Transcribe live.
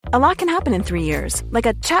A lot can happen in 3 years, like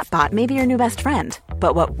a chatbot may be your new best friend.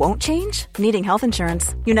 But what won't change? Needing health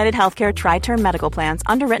insurance. United Healthcare Tri-Term Medical Plans,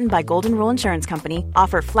 underwritten by Golden Rule Insurance Company,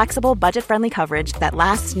 offer flexible, budget-friendly coverage that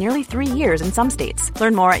lasts nearly 3 years in some states.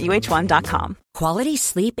 Learn more at uh1.com. Quality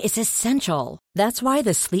sleep is essential. That's why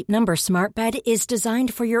the Sleep Number Smart Bed is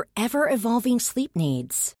designed for your ever-evolving sleep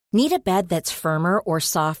needs. Need a bed that's firmer or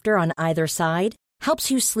softer on either side?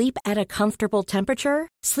 Helps you sleep at a comfortable temperature?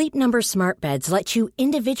 Sleep Number Smart Beds let you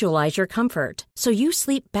individualize your comfort, so you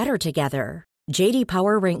sleep better together. J.D.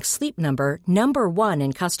 Power ranks Sleep Number number 1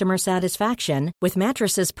 in customer satisfaction with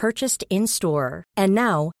mattresses purchased in-store. And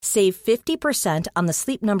now, save 50% on the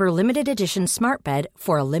Sleep Number Limited Edition Smart Bed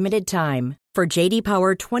for a limited time. For J.D.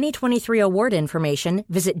 Power 2023 award information,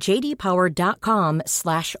 visit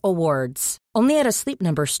jdpower.com/awards. Only at a Sleep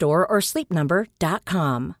Number store or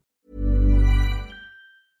sleepnumber.com.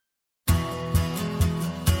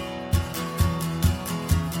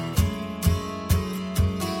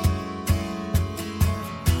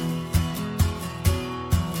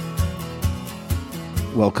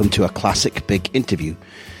 Welcome to a classic big interview.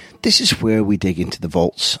 This is where we dig into the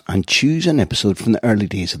vaults and choose an episode from the early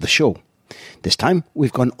days of the show. This time,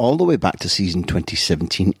 we've gone all the way back to season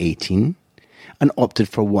 2017-18 and opted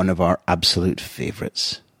for one of our absolute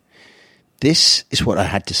favourites. This is what I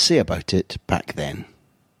had to say about it back then.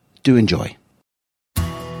 Do enjoy.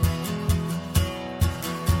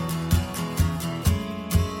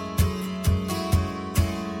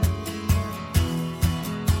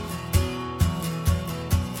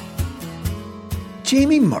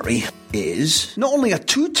 Jamie Murray is not only a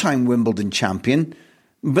two-time Wimbledon champion,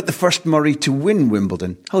 but the first Murray to win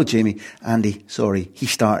Wimbledon. Hello, Jamie. Andy, sorry, he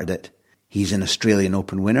started it. He's an Australian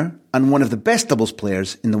Open winner and one of the best doubles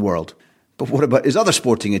players in the world. But what about his other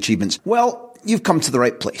sporting achievements? Well, you've come to the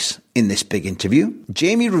right place. In this big interview,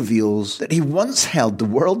 Jamie reveals that he once held the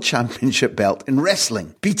World Championship belt in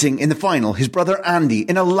wrestling, beating in the final his brother Andy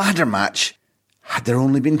in a ladder match, had there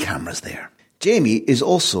only been cameras there. Jamie is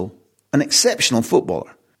also an exceptional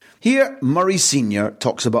footballer. Here, Murray Sr.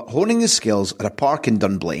 talks about honing his skills at a park in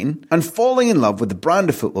Dunblane and falling in love with the brand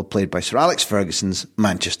of football played by Sir Alex Ferguson's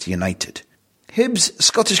Manchester United. Hibs'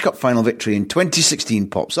 Scottish Cup final victory in 2016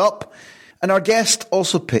 pops up, and our guest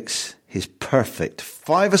also picks his perfect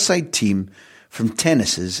five-a-side team from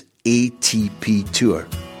tennis's ATP Tour.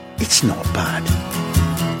 It's not bad.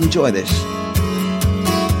 Enjoy this.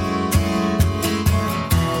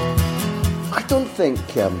 I don't think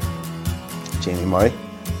Jamie Murray,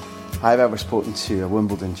 I've ever spoken to a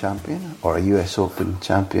Wimbledon champion or a US Open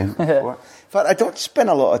champion before. In fact, I don't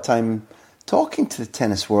spend a lot of time talking to the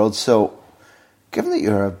tennis world, so given that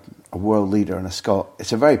you're a world leader and a Scot,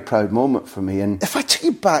 it's a very proud moment for me. And if I took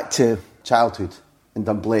you back to childhood in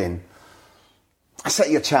Dunblane, I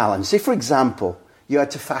set you a challenge. Say, for example, you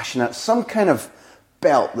had to fashion out some kind of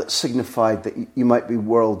belt that signified that you might be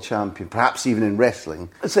world champion, perhaps even in wrestling.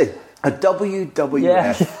 Let's say a WWF.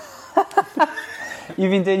 Yeah.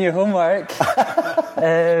 You've been doing your homework.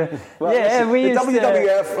 Listen, we the used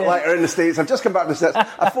WWF are in the States. I've just come back to the States.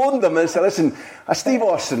 I phoned them and said, listen, Steve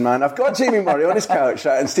Austin, man, I've got Jamie Murray on his couch.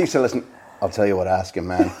 Right? And Steve said, listen, I'll tell you what, ask him,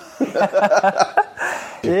 man.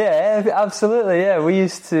 Yeah, absolutely. Yeah, we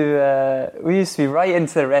used to be right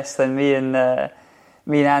into the wrestling. Me and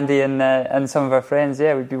Andy and some of our friends.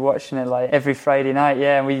 Yeah, we'd be watching it like every Friday night.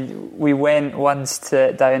 Yeah, and we went once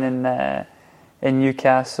down in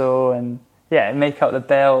Newcastle and make up the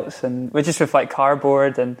belts, and we're just with like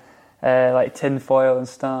cardboard and like tin foil and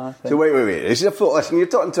stuff. So wait. This is a full listen. You're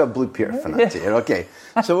talking to a Blue Peter fanatic here, okay?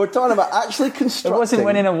 So we're talking about actually constructing. It wasn't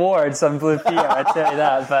winning awards on Blue Peter, I tell you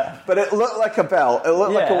that. But it looked like a belt. It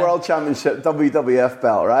looked like a World Championship WWF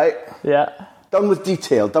belt, right? Yeah. Done with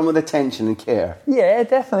detail, done with attention and care. Yeah,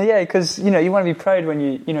 definitely. Yeah, because you want to be proud when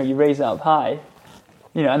you raise it up high.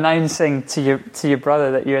 Announcing to your brother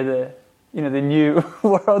that you're the new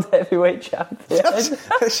world heavyweight champion.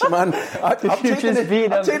 Yes, man. I'm taking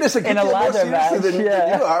this a ladder match than you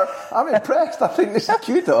are. I'm impressed. I think this is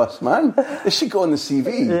kudos, man. This should go on the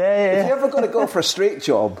CV. Yeah. If you're ever going to go for a straight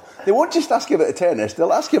job, they won't just ask you about the tennis,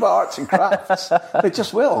 they'll ask you about arts and crafts. They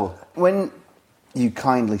just will. When you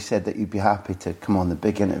kindly said that you'd be happy to come on the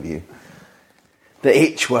big interview, the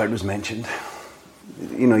H word was mentioned.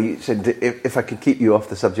 You said if I could keep you off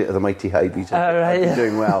the subject of the mighty Hibees, I'd be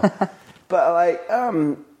doing well. But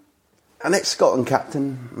an ex-Scotland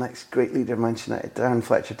captain, an ex-great leader of Manchester United, Darren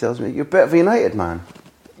Fletcher, tells me you're a bit of a United man.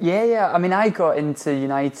 Yeah. I mean, I got into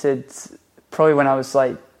United probably when I was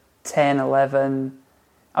like 10, 11.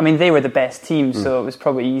 I mean, they were the best team, so it was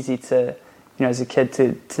probably easy to, as a kid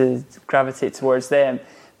to gravitate towards them.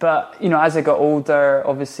 But, you know, as I got older,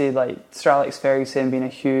 obviously, like, Sir Alex Ferguson being a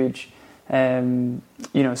huge, you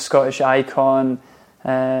know, Scottish icon,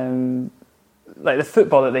 like, the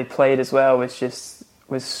football that they played as well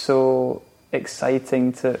was so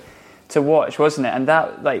exciting to watch, wasn't it? And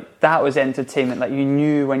that was entertainment. Like, you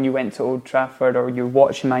knew when you went to Old Trafford or you were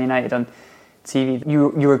watching Man United on TV,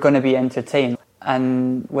 you were going to be entertained.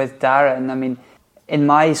 And with Darren, I mean, in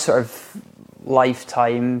my sort of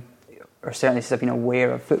lifetime, or certainly since I've been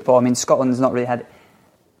aware of football, I mean, Scotland's not really had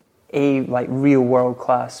a like real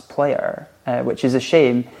world-class player, which is a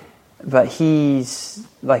shame. But he's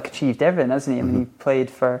like achieved everything, hasn't he? I mean, he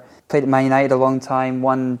played at Man United a long time,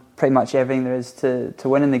 won pretty much everything there is to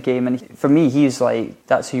win in the game. And for me, he's like,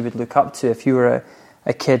 that's who you would look up to if you were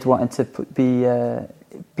a kid wanting to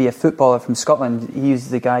be a footballer from Scotland.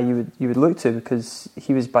 He's the guy you would look to, because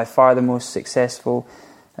he was by far the most successful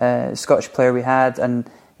Scottish player we had, and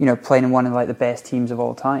you know, playing in one of like the best teams of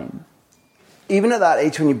all time. Even at that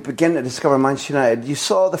age, when you begin to discover Manchester United, you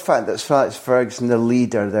saw the fact that Sir Alex Ferguson, their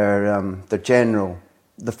leader, their general,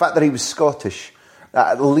 the fact that he was Scottish,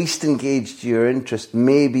 that at least engaged your interest,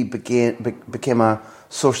 maybe became a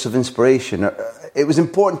source of inspiration. It was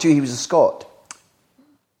important to you he was a Scot.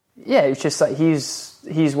 Yeah, it's just like he's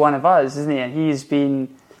one of us, isn't he? And he's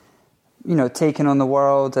been, you know, taking on the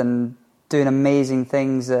world and doing amazing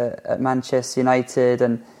things at Manchester United,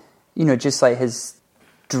 and you know, just like his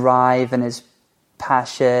drive and his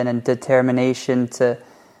passion and determination to,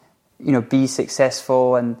 you know, be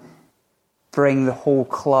successful and bring the whole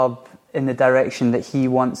club in the direction that he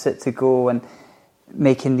wants it to go, and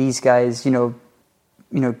making these guys, you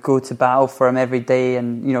know, go to battle for him every day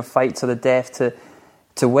and, you know, fight to the death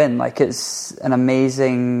to win. Like, it's an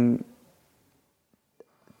amazing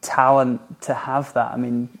talent to have that. I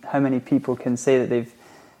mean, how many people can say that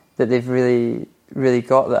they've really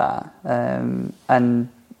got that? And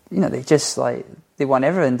you know, they won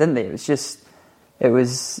everything, didn't they? It was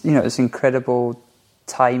you know, it was an incredible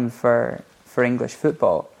time for English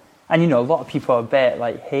football. And you know, a lot of people I bet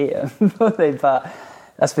like hate him, don't they? But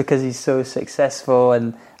that's because he's so successful,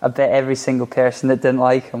 and I bet every single person that didn't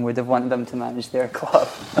like him would have wanted him to manage their club.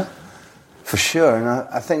 For sure, and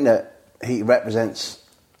I think that he represents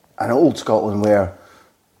an old Scotland where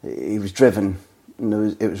he was driven,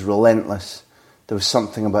 and it was relentless. There was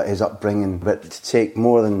something about his upbringing, but to take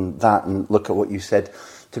more than that and look at what you said,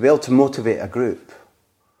 to be able to motivate a group.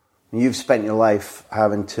 You've spent your life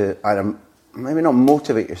having to either maybe not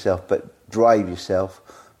motivate yourself, but drive yourself,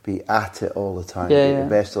 be at it all the time, be the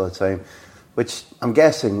best all the time, which I'm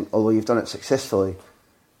guessing, although you've done it successfully,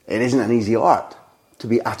 it isn't an easy art to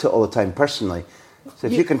be at it all the time personally. So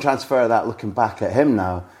if you can transfer that looking back at him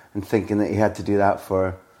now and thinking that he had to do that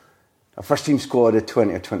for a first team squad of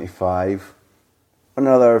 20 or 25,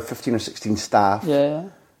 another 15 or 16 staff,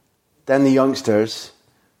 then the youngsters,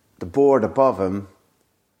 the board above him,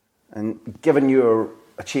 and given your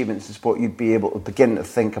achievements in sport, you'd be able to begin to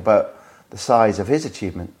think about the size of his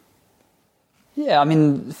achievement. Yeah, I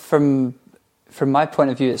mean, from my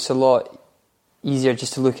point of view, it's a lot easier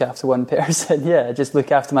just to look after one person. Yeah, just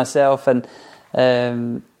look after myself and,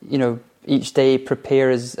 you know, each day prepare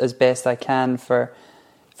as best I can for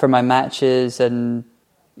my matches. And,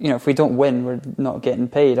 you know, if we don't win, we're not getting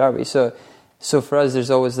paid, are we? So for us,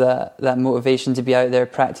 there's always that motivation to be out there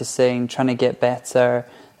practicing, trying to get better,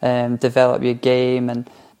 develop your game, and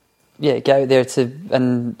get out there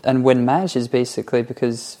and win matches, basically,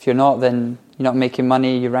 because if you're not, then you're not making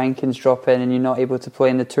money, your rankings drop in, and you're not able to play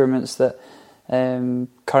in the tournaments that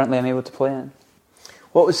currently I'm able to play in.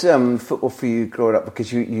 What was football for you growing up?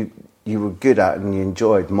 Because you were good at it and you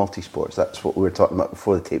enjoyed multi-sports. That's what we were talking about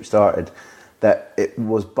before the tape started, that it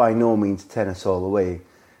was by no means tennis all the way.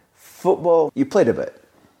 Football, you played a bit.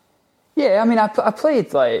 Yeah, I mean, I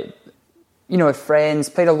played, like, you know, with friends,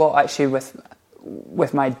 played a lot actually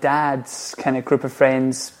with my dad's kind of group of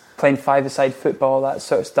friends, playing five-a-side football, that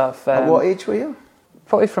sort of stuff. At what age were you?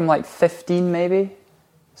 Probably from like 15 maybe.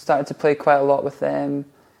 Started to play quite a lot with them.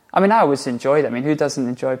 I mean, I always enjoyed it. I mean, who doesn't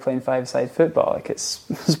enjoy playing five-a-side football? Like, it's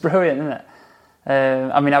brilliant, isn't it?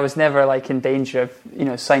 I mean, I was never like in danger of, you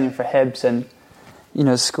know, signing for Hibs and, you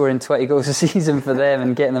know, scoring 20 goals a season for them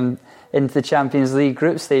and getting them into the Champions League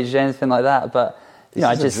group stage or anything like that. But you know,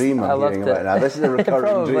 I just dream I'm hearing about now. This is a recurring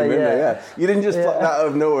probably, dream, isn't it? Yeah. You didn't just pluck that out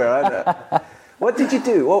of nowhere, is it? What did you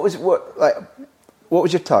do? What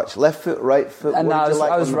was your touch? Left foot, right foot? And I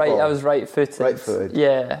was right-footed. Right-footed.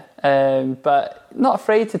 Yeah, but not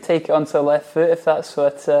afraid to take it onto the left foot if that's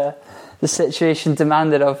what the situation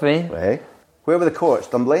demanded of me. Right. Where were the courts?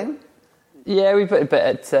 Dunblane? Yeah, we put a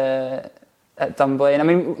bit at Dunblane. I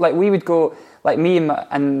mean, like we would go, like me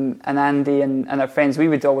and Andy and our friends, we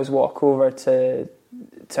would always walk over to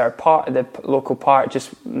our park, the local park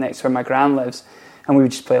just next to where my gran lives, and we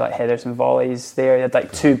would just play like headers and volleys there. They had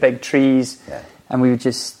like 2 big trees, and we would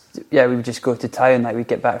just go to town. Like we'd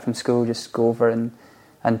get back from school, just go over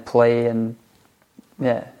and play and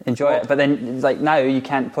enjoy it. But then like now you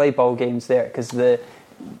can't play ball games there because the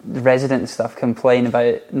resident stuff complain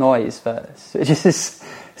about noise. But it's just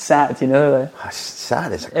sad, you know. It's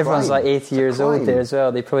sad. It's a everyone's crime. like 80 years crime. old there as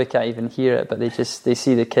well. They probably can't even hear it, but they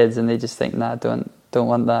see the kids and they just think, nah, don't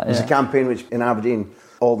want that. There's a campaign which in Aberdeen,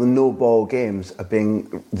 all the no ball games are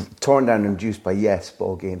being torn down and reduced by yes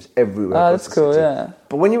ball games everywhere. Oh, that's cool. Yeah.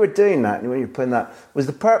 But when you were doing that and when you were playing that, was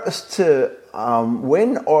the purpose to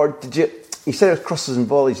win, or did you? You said it was crosses and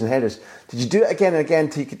volleys and headers. Did you do it again and again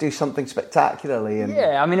until you could do something spectacularly? And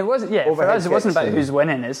I mean, it wasn't. Yeah, for us, it wasn't about who's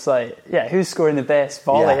winning. It's like, who's scoring the best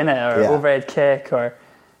volley, innit, or overhead kick, or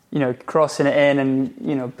crossing it in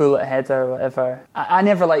and bullet header or whatever. I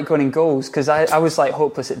never liked going in goals because I was like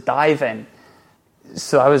hopeless at diving,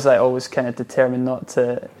 so I was like always kind of determined not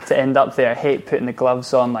to end up there. I hate putting the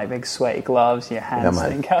gloves on, like big sweaty gloves, your hands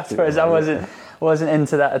stink afterwards. I wasn't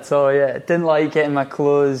into that at all. Yeah, didn't like getting my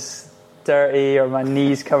clothes dirty or my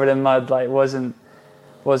knees covered in mud. Like wasn't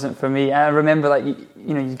for me. And I remember like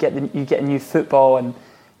you get a new football and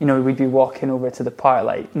we'd be walking over to the park,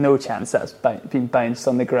 like no chance that's being bounced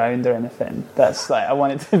on the ground or anything. That's like I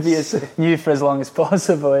wanted to be as new for as long as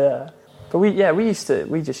possible. Yeah, but we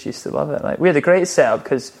just used to love it. Like we had a great setup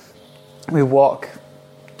because we walk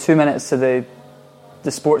 2 minutes to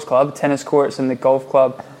the sports club, tennis courts and the golf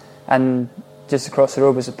club, and just across the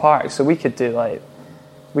road was a park, so we could do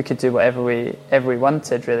whatever we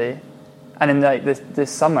wanted really. And in like this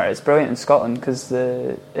summer, it's brilliant in Scotland because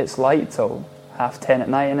it's light till 10:30 at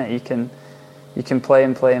night, innit? You can play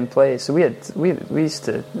and play and play. So we used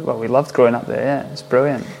to. Well, we loved growing up there. Yeah, it's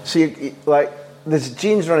brilliant. So you like there's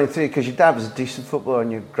genes running through because your dad was a decent footballer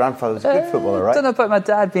and your grandfather was a good footballer, right? I don't know about my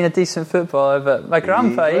dad being a decent footballer, but my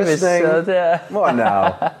grandpa, he was. What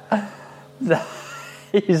now?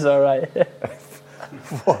 He's all right.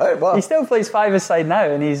 What? He still plays five-a-side now,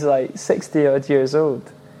 and he's like 60 odd years old.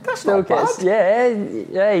 That's not bad.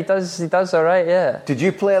 Yeah, he does all right. Yeah. Did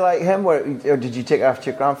you play like him, or did you take after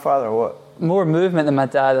your grandfather, or what? More movement than my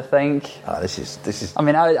dad, I think. This is. I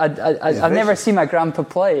mean, I've never seen my grandpa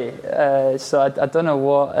play, so I don't know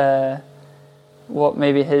what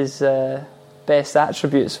maybe his best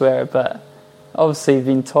attributes were, but obviously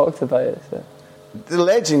been talked about. So. The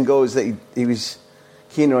legend goes that he was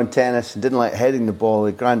keen on tennis and didn't like heading the ball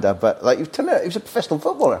like Grandad, but like he was a professional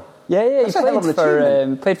footballer. Yeah, he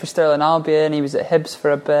played for Stirling Albion. He was at Hibs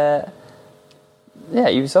for a bit. Yeah,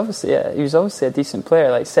 he was obviously a decent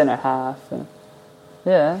player, like centre half.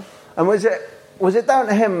 Yeah. And was it down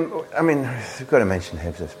to him? I mean, we've got to mention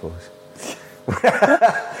Hibs, I suppose.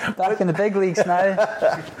 Back in the big leagues now.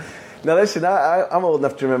 Now listen, I'm old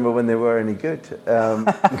enough to remember when they were any good.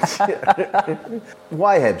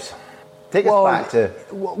 Why Hibs? Take us back to...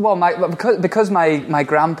 Well, because my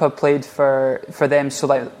grandpa played for them, so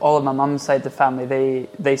like all of my mum's side of the family,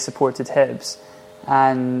 they supported Hibs,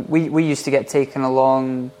 and we used to get taken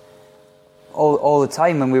along all the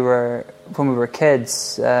time when we were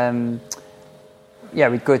kids. We'd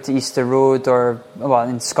go to Easter Road or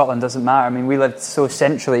in Scotland doesn't matter. I mean, we lived so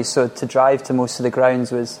centrally, so to drive to most of the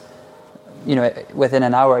grounds was, within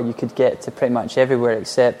an hour you could get to pretty much everywhere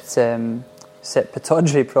except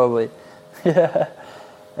Pittodrie probably. Yeah.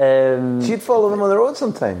 So you'd follow them on the road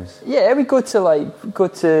sometimes? Yeah, we'd go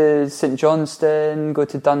to St Johnstone, go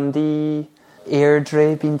to Dundee,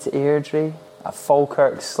 Airdrie, been to Airdrie.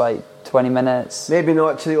 Falkirk's like 20 minutes. Maybe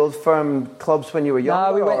not to the old firm clubs when you were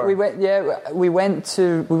younger. No, we went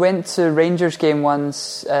to Rangers game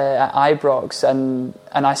once at Ibrox, and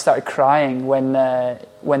I started crying when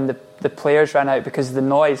the players ran out because of the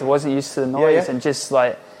noise. I wasn't used to the noise, and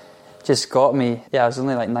just got me. Yeah, I was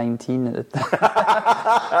only like 19 at the time.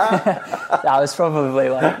 I was probably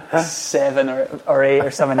like 7 or 8 or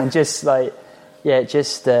something, and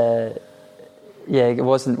it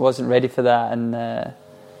wasn't ready for that. And I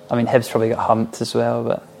mean, Hibs probably got humped as well.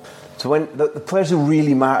 But so when the players who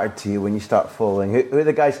really mattered to you when you start following, who are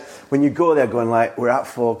the guys when you go there going like, we're at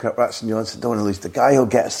Falkirk, we're at St Johnstone, don't want to lose. The guy who'll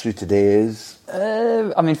get us through today is.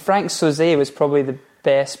 I mean, Frank Sauzet was probably the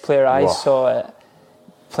best player I saw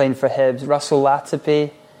playing for Hibs. Russell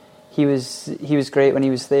Latipi, he was great when he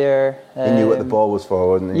was there. He knew what the ball was for,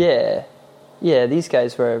 wasn't he? Yeah. These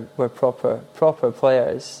guys were proper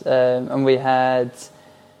players, and we had.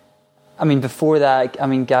 I mean, before that,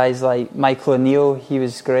 guys like Michael O'Neill, he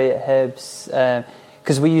was great at Hibs.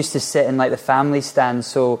 because we used to sit in like the family stand,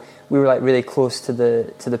 so we were like really close to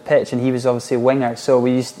the pitch, and he was obviously a winger, so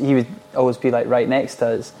he would always be like right next to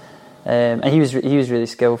us, and he was really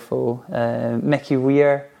skillful. Mickey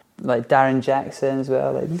Weir, like Darren Jackson as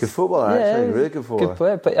well. Like, good footballer, actually, really good footballer. Good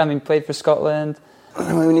player, but I mean, played for Scotland.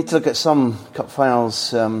 We need to look at some cup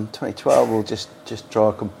finals. 2012 will just draw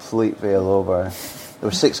a complete veil over. There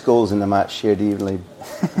were 6 goals in the match, shared evenly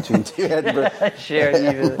between two Edinburgh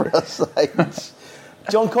sides.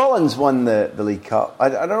 John Collins won the League Cup. I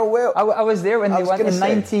don't know where. I was there when they won in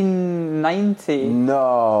 1990.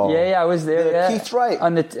 No. Yeah, I was there. Keith Wright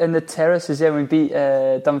on the terraces. Yeah, we beat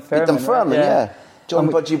Dunfermline. Dunfermline, right? yeah. John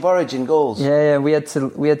Budgie Burridge in goals. Yeah, we had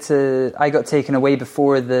to. I got taken away just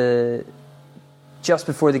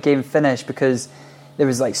before the game finished, because there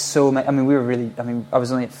was like so many. I mean, I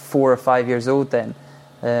was only 4 or 5 years old then,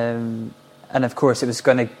 and of course it was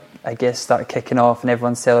going to, I guess, start kicking off and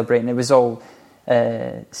everyone's celebrating. It was all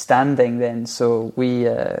standing then, so we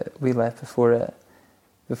left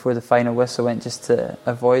before the final whistle went, just to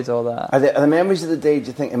avoid all that. Are the memories of the day, do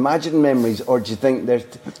you think, imagined memories, or do you think there's...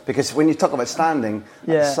 Because when you talk about standing,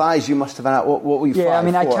 the size you must have been at, what were you, 5'4"? I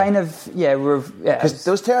mean, I kind of, because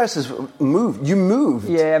those terraces moved. You moved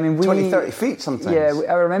 20, 30 feet sometimes. Yeah,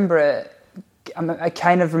 I remember it. I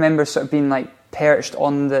kind of remember sort of being, like, perched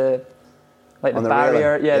on the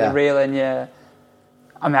barrier. Railing. The railing,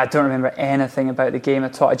 I mean, I don't remember anything about the game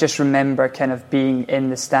at all. I just remember kind of being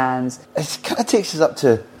in the stands. It kind of takes us up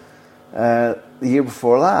to the year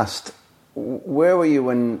before last. Where were you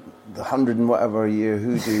when the 100 and whatever year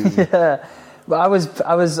hoodoo? Yeah, well,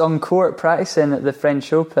 I was on court practicing at the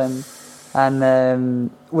French Open,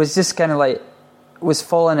 and was just kind of like was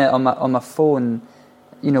following it on my phone,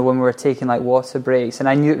 when we were taking like water breaks, and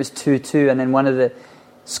I knew it was 2-2, and then one of the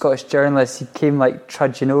Scottish journalists, he came like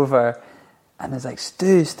trudging over. And I was like,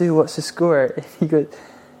 Stu, what's the score? He goes,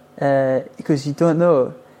 you don't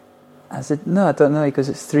know? I said, no, I don't know. He goes,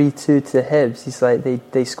 it's 3-2 to the Hibs. He's like,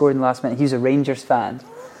 they scored in the last minute. He's a Rangers fan.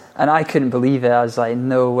 And I couldn't believe it. I was like,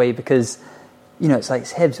 no way, because, it's like,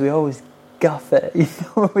 it's Hibs. We always guff it.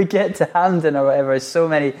 When we get to Hampden or whatever, there's so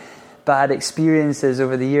many bad experiences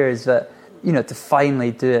over the years that, to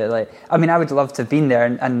finally do it. Like, I mean, I would love to have been there,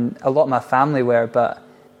 and a lot of my family were, but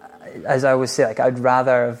as I always say, like, I'd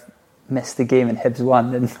rather have missed the game and Hibs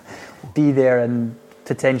won than be there and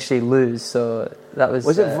potentially lose. So that was...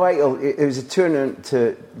 Was it vital? It was a tournament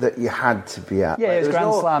that you had to be at. Yeah, it was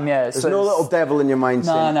Grand Slam, yeah. There's no little devil in your mind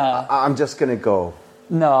saying, no. I'm just going to go.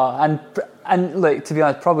 No, and look, to be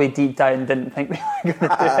honest, probably deep down didn't think they were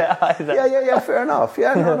going to do it either. Yeah, fair enough.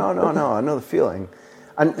 Yeah, no, I know the feeling.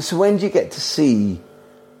 And so when do you get to see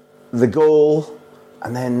the goal?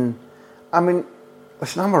 And then, I mean,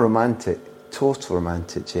 listen, I'm a romantic. Total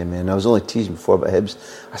romantic, Jamie, and I was only teasing before about Hibs.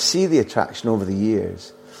 I see the attraction over the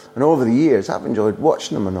years, and over the years I've enjoyed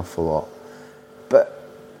watching them an awful lot. But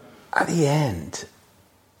at the end,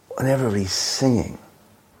 when everybody's singing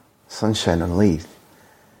Sunshine on Leith,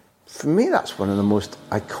 for me that's one of the most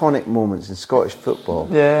iconic moments in Scottish football.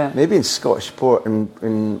 Yeah. Maybe in Scottish sport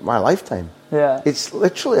in my lifetime. Yeah. It's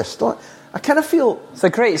literally astonishing. I kind of feel... It's a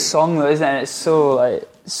great song though, isn't it? It's so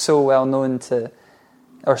well known to...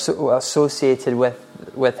 or so associated with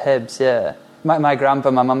Hibs, yeah. My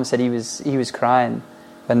grandpa, my mum said he was crying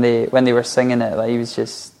when they were singing it. Like he was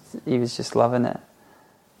just loving it.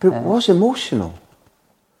 But it was emotional.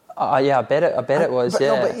 Yeah, I bet it was.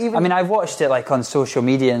 Yeah, no, I mean, I've watched it like on social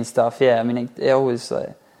media and stuff. Yeah, I mean, it always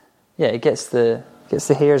like, it gets the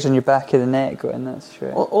hairs on your back of the neck going. That's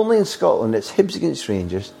true. Well, only in Scotland, it's Hibs against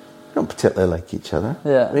Rangers. They don't particularly like each other.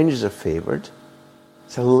 Yeah, Rangers are favoured.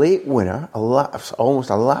 It's a late winner, almost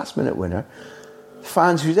a last-minute winner.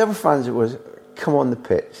 Fans, whoever fans it was, come on the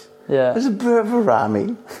pitch. Yeah. There's a bit of a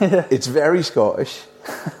rammy. It's very Scottish.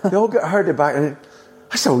 They all get herded back, and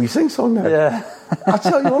that's a wee sing song now. Yeah. I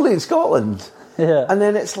tell you, only in Scotland. Yeah. And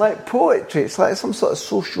then it's like poetry. It's like some sort of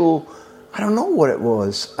social... I don't know what it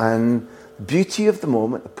was. And the beauty of the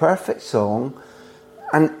moment, the perfect song.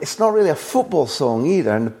 And it's not really a football song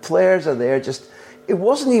either. And the players are there just... It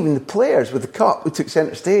wasn't even the players with the cup who took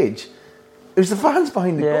centre stage. It was the fans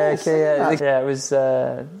behind the goals. Yeah, it was...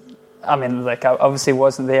 I mean, like, I obviously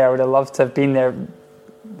wasn't there. I would have loved to have been there,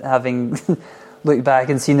 having looked back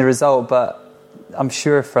and seen the result. But I'm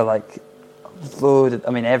sure for, like,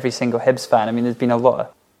 every single Hibs fan, I mean, there's been a lot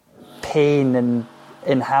of pain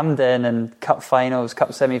in Hampden and cup finals,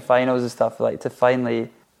 cup semi-finals and stuff, like, to finally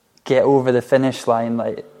get over the finish line,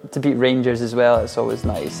 like, to beat Rangers as well. It's always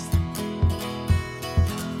nice.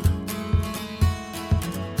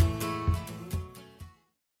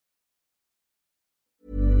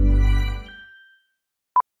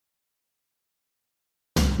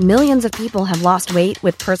 Millions of people have lost weight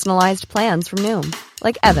with personalized plans from Noom.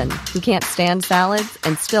 Like Evan, who can't stand salads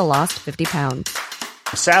and still lost 50 pounds.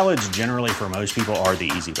 Salads generally for most people are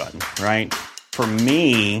the easy button, right? For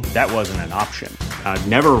me, that wasn't an option. I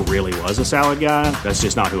never really was a salad guy. That's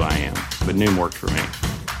just not who I am. But Noom worked for me.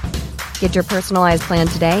 Get your personalized plan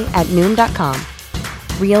today at Noom.com.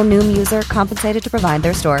 Real Noom user compensated to provide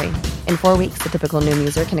their story. In 4 weeks, the typical Noom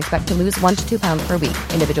user can expect to lose 1 to 2 pounds per week.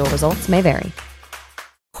 Individual results may vary.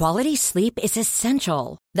 Quality sleep is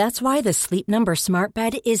essential. That's why the Sleep Number Smart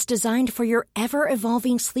Bed is designed for your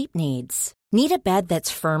ever-evolving sleep needs. Need a bed that's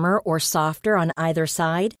firmer or softer on either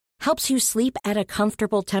side? Helps you sleep at a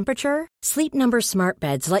comfortable temperature? Sleep Number Smart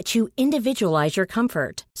Beds let you individualize your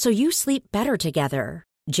comfort, so you sleep better together.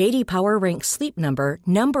 J.D. Power ranks Sleep Number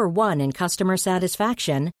number 1 in customer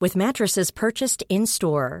satisfaction with mattresses purchased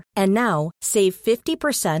in-store. And now, save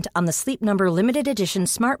 50% on the Sleep Number Limited Edition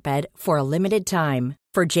Smart Bed for a limited time.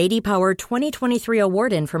 For J.D. Power 2023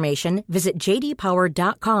 award information, visit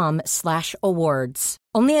jdpower.com/awards.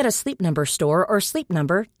 Only at a Sleep Number store or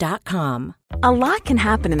sleepnumber.com. A lot can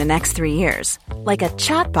happen in the next 3 years. Like a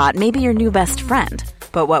chatbot may be your new best friend.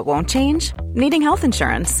 But what won't change? Needing health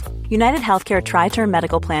insurance. United Healthcare Tri-Term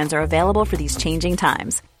Medical Plans are available for these changing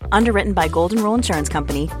times. Underwritten by Golden Rule Insurance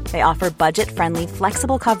Company, they offer budget-friendly,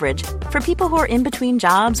 flexible coverage for people who are in between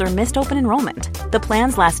jobs or missed open enrollment. The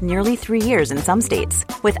plans last nearly 3 years in some states,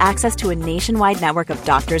 with access to a nationwide network of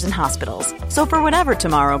doctors and hospitals. So for whatever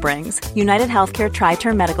tomorrow brings, United Healthcare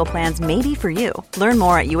Tri-Term Medical Plans may be for you. Learn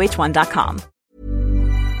more at uh1.com.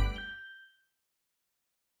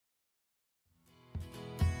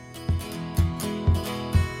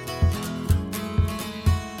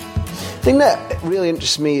 The thing that really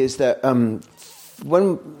interests me is that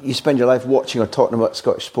when you spend your life watching or talking about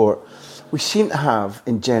Scottish sport, we seem to have,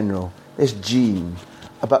 in general, this gene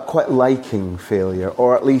about quite liking failure,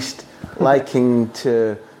 or at least liking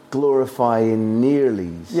to glorify in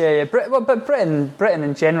nearlies. Yeah. But Britain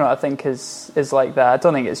in general, I think, is like that. I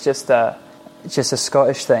don't think it's just a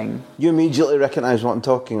Scottish thing. You immediately recognise what I'm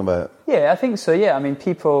talking about? Yeah, I think so. Yeah, I mean,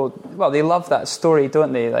 people, well, they love that story,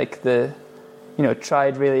 don't they? Like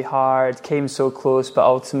tried really hard, came so close, but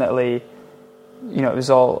ultimately, it was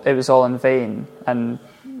all in vain. And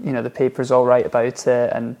the paper's all right about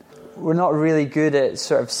it, and we're not really good at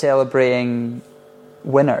sort of celebrating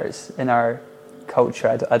winners in our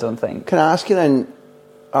culture. I don't think. Can I ask you then?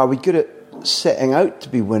 Are we good at setting out to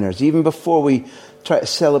be winners, even before we try to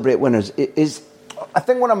celebrate winners? I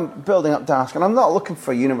think what I'm building up to ask, and I'm not looking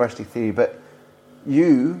for a university theory, but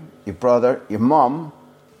you, your brother, your mum,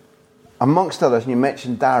 amongst others, and you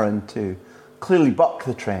mentioned Darren too, clearly buck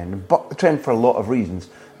the trend for a lot of reasons,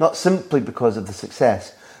 not simply because of the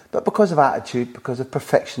success, but because of attitude, because of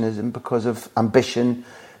perfectionism, because of ambition,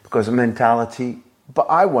 because of mentality.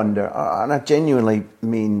 But I wonder, and I genuinely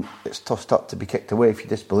mean it's tossed up to be kicked away if you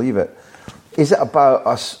disbelieve it, is it about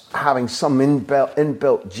us having some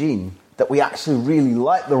inbuilt gene that we actually really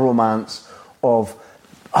like the romance of,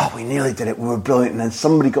 oh, we nearly did it, we were brilliant, and then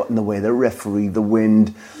somebody got in the way, the referee, the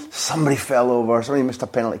wind, somebody fell over, somebody missed a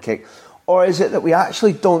penalty kick? Or is it that we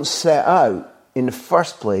actually don't set out in the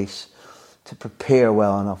first place to prepare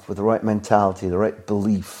well enough with the right mentality, the right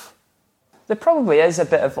belief? There probably is a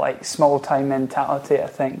bit of like small time mentality, I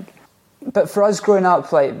think. But for us growing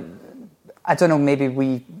up, like, I don't know, maybe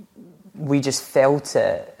we just felt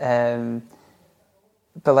it.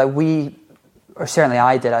 But like or certainly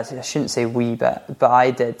I did. I shouldn't say we, but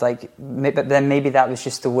I did. Like, but then maybe that was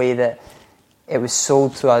just the way that it was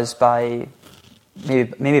sold to us by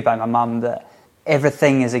maybe by my mum, that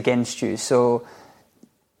everything is against you. So,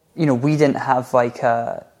 we didn't have like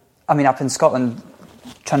up in Scotland,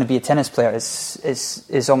 trying to be a tennis player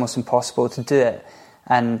is almost impossible to do it,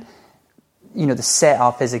 and the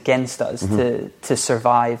setup is against us to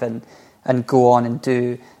survive and go on and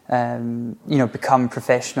do become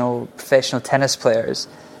professional tennis players,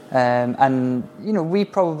 and we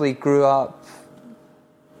probably grew up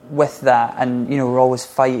with that, and we're always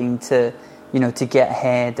fighting to get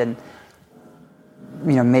ahead, and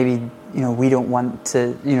maybe we don't want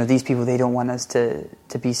to, these people, they don't want us to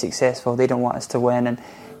be successful, they don't want us to win, and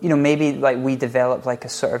maybe like we develop like a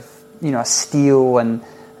sort of a steel and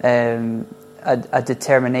a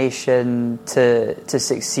determination to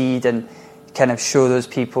succeed, and kind of show those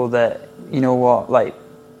people that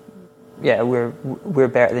we're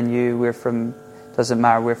better than you, doesn't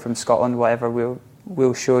matter, we're from Scotland, whatever,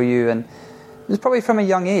 we'll show you. And it was probably from a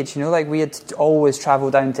young age, like we had to always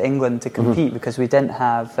travel down to England to compete because we didn't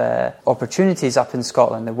have opportunities up in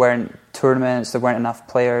Scotland. There weren't tournaments, there weren't enough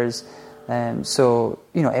players. So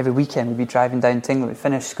every weekend we'd be driving down to England, we'd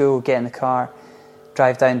finish school, get in the car,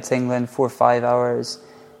 drive down to England 4 or 5 hours,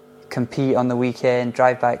 compete on the weekend,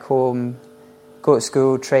 drive back home, go to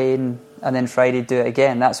school, train, and then Friday do it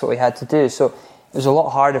again. That's what we had to do. So it was a lot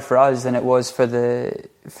harder for us than it was for the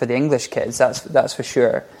English kids. That's for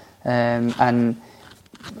sure. And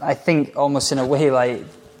I think almost in a way like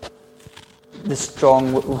the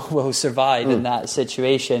strong will survive in that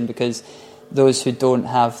situation, because those who don't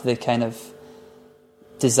have the kind of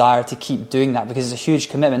desire to keep doing that, because it's a huge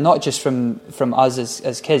commitment, not just from us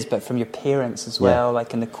as kids, but from your parents as well,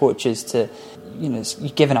 like, and the coaches, to, you know, you're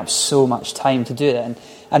giving up so much time to do it.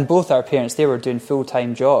 And both our parents, they were doing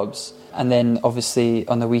full-time jobs, and then obviously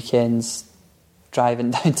on the weekends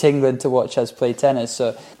driving down to England to watch us play tennis.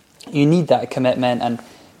 So you need that commitment. And,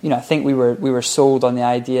 you know, I think we were sold on the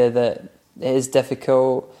idea that it is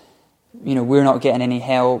difficult, you know, we're not getting any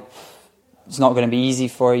help, it's not going to be easy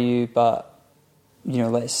for you, but, you know,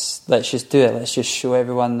 let's just do it. Let's just show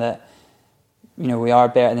everyone that, you know, we are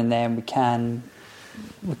better than them. We can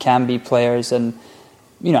be players. And,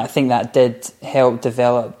 you know, I think that did help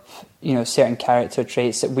develop, you know, certain character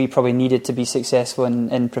traits that we probably needed to be successful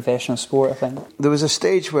in professional sport, I think. There was a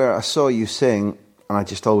stage where I saw you sing, and I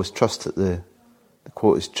just always trust that the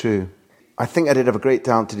quote is true. I think I did have a great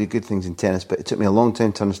talent to do good things in tennis, but it took me a long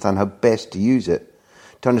time to understand how best to use it,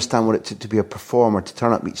 to understand what it took to be a performer, to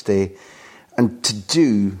turn up each day, and to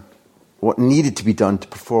do what needed to be done to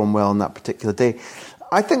perform well on that particular day.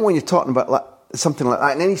 I think when you're talking about something like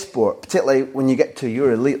that in any sport, particularly when you get to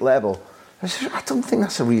your elite level, I don't think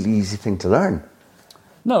that's a really easy thing to learn.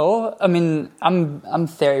 No, I mean, I'm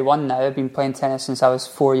 31 now. I've been playing tennis since I was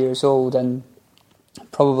 4 years old, and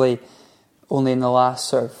probably only in the last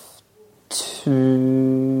sort of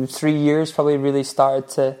 2-3 years probably really started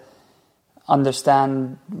to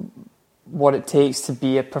understand what it takes to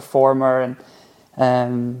be a performer,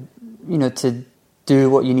 and you know, to do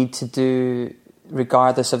what you need to do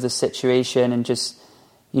regardless of the situation, and just,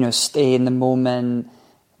 you know, stay in the moment,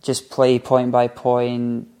 just play point by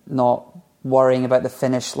point, not worrying about the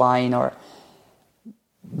finish line or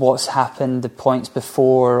what's happened the points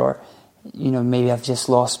before, or, you know, maybe I've just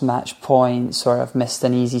lost match points, or I've missed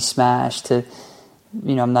an easy smash, to,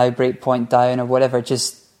 you know, I'm now break point down or whatever.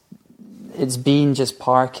 Just, it's been just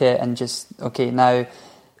park it and just, okay, now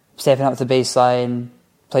stepping up to the baseline,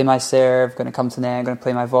 play my serve, going to come to net, I'm going to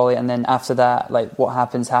play my volley, and then after that, like, what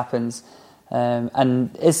happens, happens.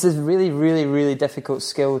 And it's a really, really, really difficult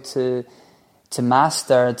skill to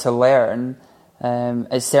master, to learn.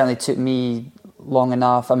 It certainly took me long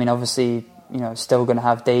enough. I mean, obviously, you know, still going to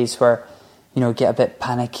have days where, you know, get a bit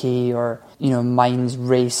panicky, or, you know, mind's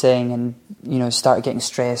racing, and, you know, start getting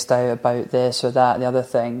stressed out about this or that, the other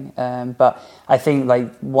thing. But I think,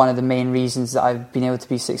 like, one of the main reasons that I've been able to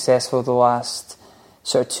be successful the last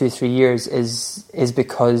sort of 2-3 years is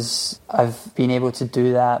because I've been able to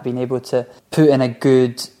do that, been able to put in a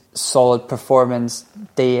good, solid performance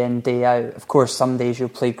day in, day out. Of course, some days you'll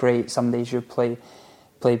play great, some days you'll play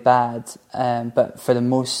bad, but for the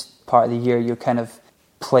most part of the year you'll kind of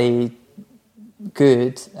play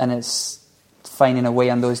good, and it's finding a way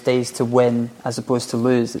on those days to win as opposed to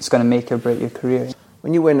lose that's going to make or break your career.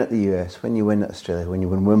 When you win at the US, when you win at Australia, when you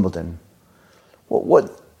win Wimbledon,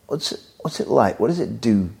 what's it like? What does it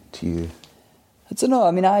do to you? I don't know.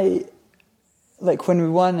 I mean, like, when we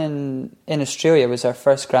won in Australia, it was our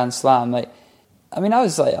first Grand Slam. Like, I mean, I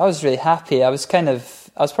was really happy. I was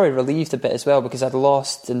probably relieved a bit as well, because I'd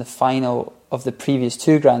lost in the final of the previous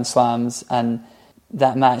 2 Grand Slams, and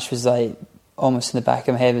that match was like almost in the back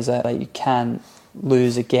of my head. It was like, you can't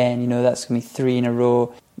lose again. You know, that's going to be 3 in a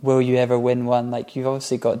row. Will you ever win one? Like, you've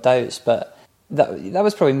obviously got doubts, but that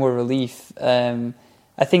was probably more relief.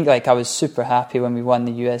 I think, like, I was super happy when we won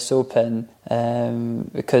the US Open,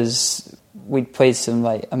 because we'd played some,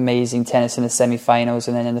 like, amazing tennis in the semi-finals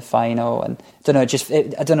and then in the final, and it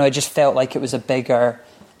just felt like it was a bigger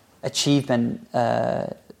achievement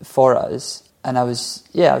for us. And I was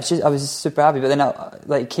super happy. But then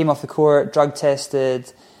I came off the court, drug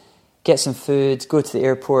tested, get some food, go to the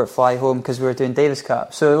airport, fly home, because we were doing Davis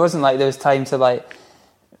Cup. So it wasn't like there was time to, like,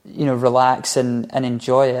 you know, relax and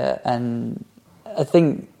enjoy it. And I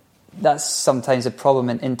think that's sometimes a problem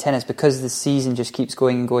in tennis, because the season just keeps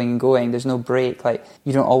going and going and going. There's no break. Like,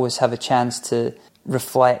 you don't always have a chance to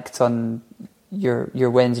reflect on your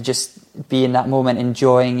wins, and just be in that moment,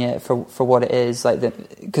 enjoying it for what it is. Like,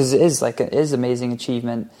 because it is amazing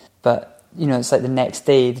achievement. But, you know, it's like the next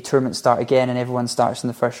day the tournaments start again, and everyone starts in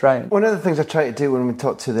the first round. One of the things I try to do when we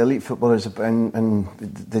talk to the elite footballers and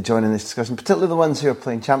they join in this discussion, particularly the ones who are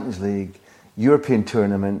playing Champions League, European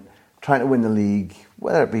tournament, trying to win the league,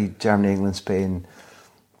 whether it be Germany, England, Spain,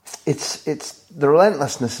 it's the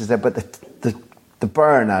relentlessness is there, but the the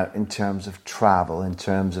burnout in terms of travel, in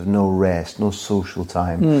terms of no rest, no social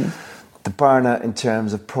time, the burnout in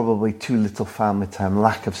terms of probably too little family time,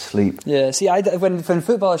 lack of sleep. Yeah, see, when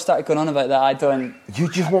footballers started going on about that, I don't... You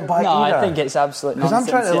just won't buy it either? No, I think it's absolute nonsense.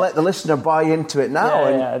 Because I'm trying to let the listener buy into it now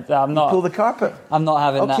I'm not, pull the carpet. I'm not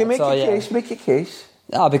having that. Okay, make your case.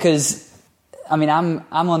 No, because, I mean, I'm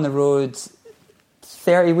on the road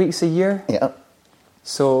 30 weeks a year. Yeah.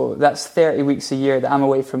 So that's 30 weeks a year that I'm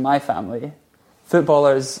away from my family.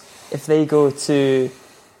 Footballers, if they go to...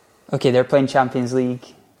 Okay, they're playing Champions League,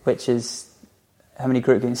 which is how many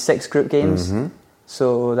group games? 6 group games. Mm-hmm.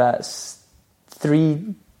 So that's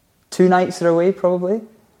 2 nights they're away, probably.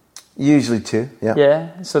 Usually 2, yeah.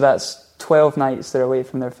 Yeah, so that's 12 nights they're away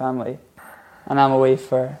from their family. And I'm away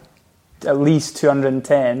for at least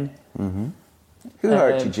 210. Mm-hmm. Who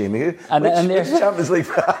hurt you, Jamie? Which Champions League?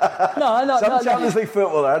 No, Champions League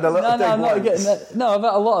footballer had a little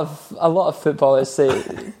but a lot of footballers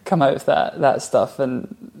come out of that stuff,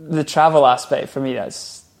 and the travel aspect for me,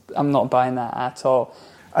 I'm not buying that at all.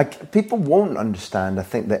 People won't understand. I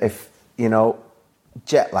think that if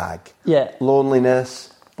jet lag,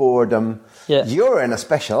 loneliness, boredom, you're in a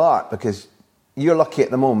special art because you're lucky at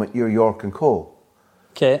the moment. You're York and Cole,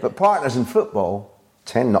 okay. But partners in football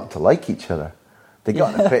tend not to like each other. They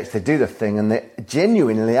got in the pitch, they do their thing, and they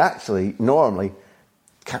genuinely, actually, normally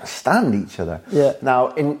can't stand each other. Yeah. Now,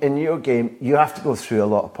 in your game, you have to go through a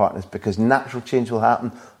lot of partners because natural change will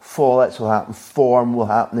happen, fallouts will happen, form will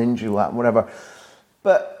happen, injury will happen, whatever.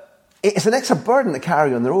 But it's an extra burden to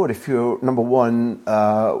carry on the road if you're number one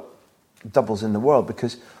doubles in the world,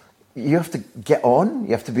 because you have to get on,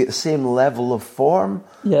 you have to be at the same level of form,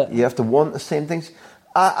 you have to want the same things.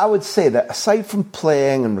 I would say that aside from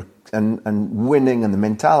playing and winning and the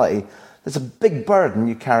mentality, there's a big burden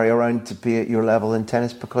you carry around to be at your level in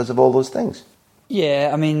tennis because of all those things.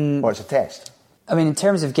 Yeah, I mean... Or it's a test. I mean, in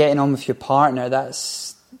terms of getting on with your partner,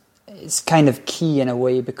 it's kind of key in a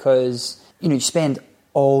way, because, you spend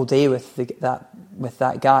all day with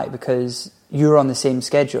that guy because you're on the same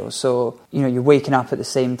schedule. So, you're waking up at the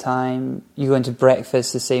same time, you go into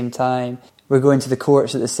breakfast at the same time, we're going to the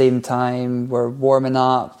courts at the same time, we're warming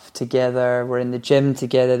up together, we're in the gym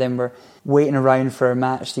together, then we're waiting around for a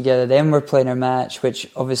match together, then we're playing our match,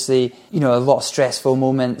 which obviously, a lot of stressful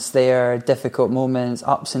moments there, difficult moments,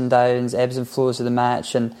 ups and downs, ebbs and flows of the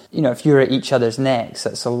match, and, if you're at each other's necks,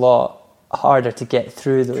 it's a lot harder to get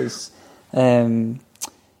through those, to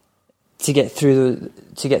get through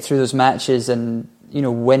those matches and,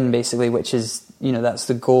 win basically, which is, that's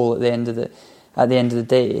the goal at the end of the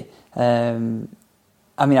day. I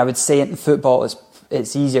mean, I would say in football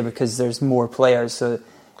it's easier because there's more players, so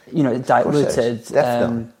it's diluted.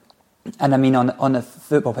 Definitely. And I mean, on a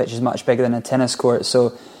football pitch is much bigger than a tennis court,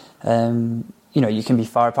 so you can be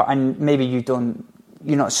far apart, and maybe you're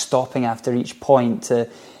not stopping after each point to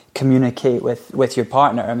communicate with your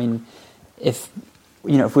partner. I mean, if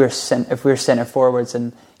we're centre forwards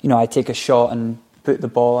and I take a shot and put the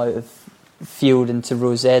ball out of field into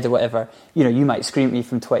row Z or whatever, you might scream at me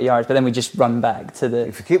from 20 yards, but then we just run back to the...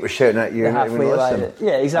 If you keep shouting at you, you're not even listen.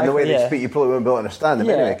 Yeah, exactly. And the way they speak, you probably won't be able to understand them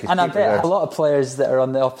anyway. And I bet a lot of players that are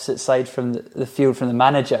on the opposite side from the field from the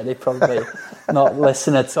manager, they probably not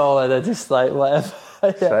listen at all, and they're just like, whatever.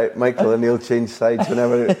 That's right, Michael and Neil change sides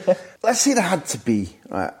whenever... Let's say there had to be,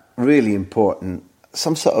 really important,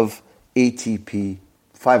 some sort of ATP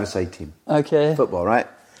five-a-side team. Okay. Football, right?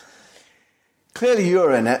 Clearly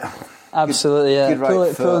you're in it. Absolutely, yeah.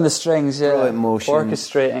 Pulling the strings, yeah. Brilliant motion.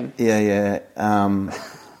 Orchestrating. Yeah.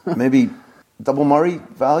 Maybe double Murray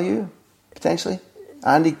value, potentially?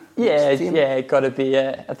 Andy? Yeah, got to be,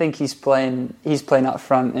 yeah. I think he's playing up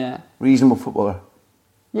front, yeah. Reasonable footballer.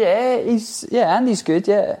 Yeah, Andy's good,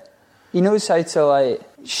 yeah. He knows how to,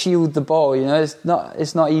 shield the ball,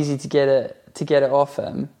 It's not easy to get it off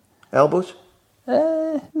him. Elbows?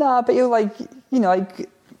 Nah, but he'll,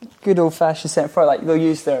 good old-fashioned centre forward, they'll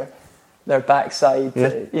use their backside,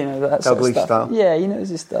 that sort of stuff. Style. Yeah, he knows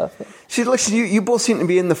his stuff. See, listen, you both seem to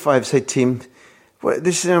be in the five-side team. Wait,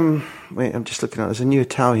 I'm just looking at it. There's a new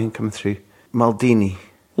Italian coming through, Maldini.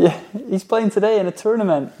 Yeah, he's playing today in a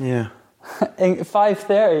tournament. Yeah.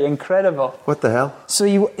 5:30, incredible. What the hell? So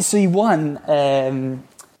he won.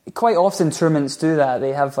 Quite often tournaments do that.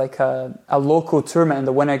 They have a local tournament and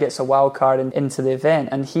the winner gets a wild card into the event,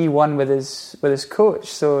 and he won with his coach.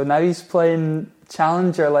 So now he's playing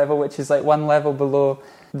challenger level, which is one level below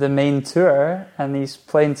the main tour, and he's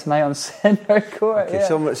playing tonight on centre court. Okay,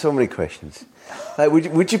 yeah. so many questions.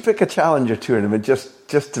 Would you pick a challenger tournament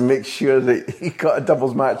just to make sure that he got a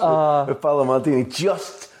doubles match with Paolo Maldini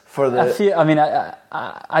just for the.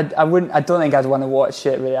 I wouldn't. I don't think I'd want to watch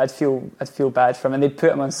it. Really, I'd feel bad for him. And they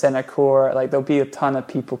put him on centre court. Like there'll be a ton of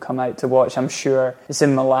people come out to watch. I'm sure it's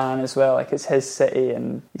in Milan as well. Like it's his city,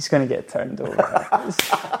 and he's going to get turned over,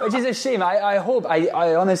 which is a shame. I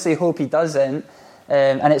honestly hope he doesn't.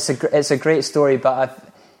 And it's a great story, but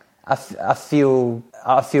I feel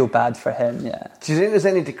bad for him. Yeah. Do you think there's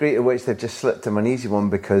any degree to which they've just slipped him an easy one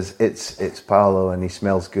because it's Paolo and he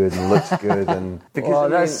smells good and looks good and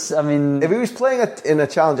because if he was playing in a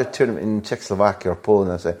challenger tournament in Czechoslovakia or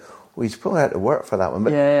Poland, I'd say, well, he's probably had to work for that one,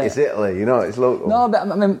 but it's Italy, it's local. No, but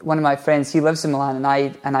I mean, one of my friends, he lives in Milan, and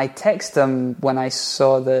I texted him when I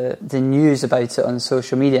saw the news about it on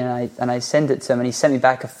social media, and I sent it to him, and he sent me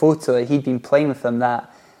back a photo that he'd been playing with them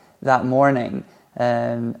that morning,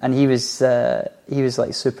 and he was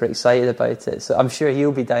like super excited about it. So I'm sure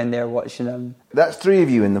he'll be down there watching them. That's 3 of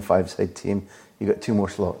you in the 5-side team. You got 2 more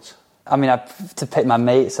slots. I mean, to pick my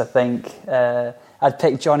mates, I think. I'd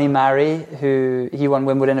pick Johnny Murray, who he won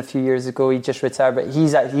Wimbledon a few years ago. He just retired, but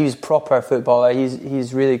he's proper footballer.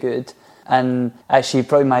 He's really good. And actually,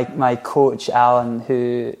 probably my coach Alan,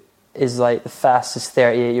 who is like the fastest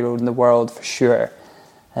 38-year-old in the world for sure.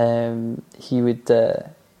 He'd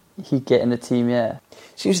get in the team. Yeah,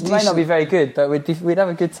 he might not be very good, but we'd have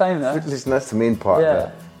a good time there. Listen, that's the main part. Yeah, of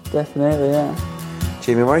it. Definitely. Yeah.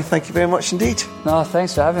 Jamie Murray, thank you very much indeed. No,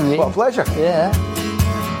 thanks for having me. What a pleasure. Yeah.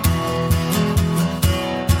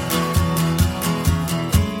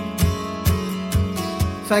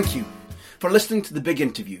 Thank you for listening to The Big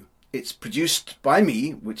Interview. It's produced by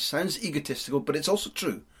me, which sounds egotistical, but it's also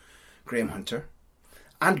true, Graham Hunter,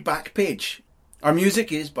 and Backpage. Our music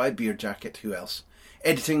is by Beer Jacket, who else?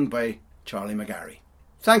 Editing by Charlie McGarry.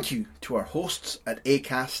 Thank you to our hosts at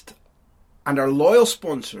Acast and our loyal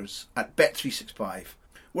sponsors at Bet365.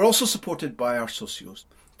 We're also supported by our socios.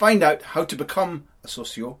 Find out how to become a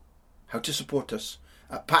socio, how to support us,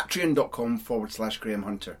 at patreon.com/Graham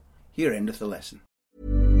Hunter. Here endeth the lesson.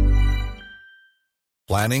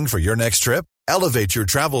 Planning for your next trip? Elevate your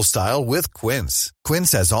travel style with Quince.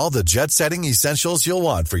 Quince has all the jet-setting essentials you'll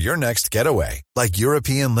want for your next getaway, like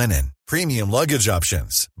European linen, premium luggage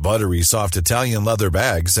options, buttery soft Italian leather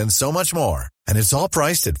bags, and so much more. And it's all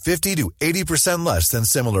priced at 50 to 80% less than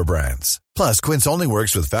similar brands. Plus, Quince only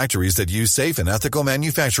works with factories that use safe and ethical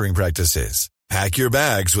manufacturing practices. Pack your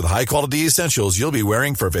bags with high-quality essentials you'll be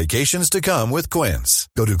wearing for vacations to come with Quince.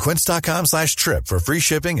 Go to quince.com/trip for free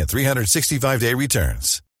shipping and 365-day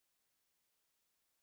returns.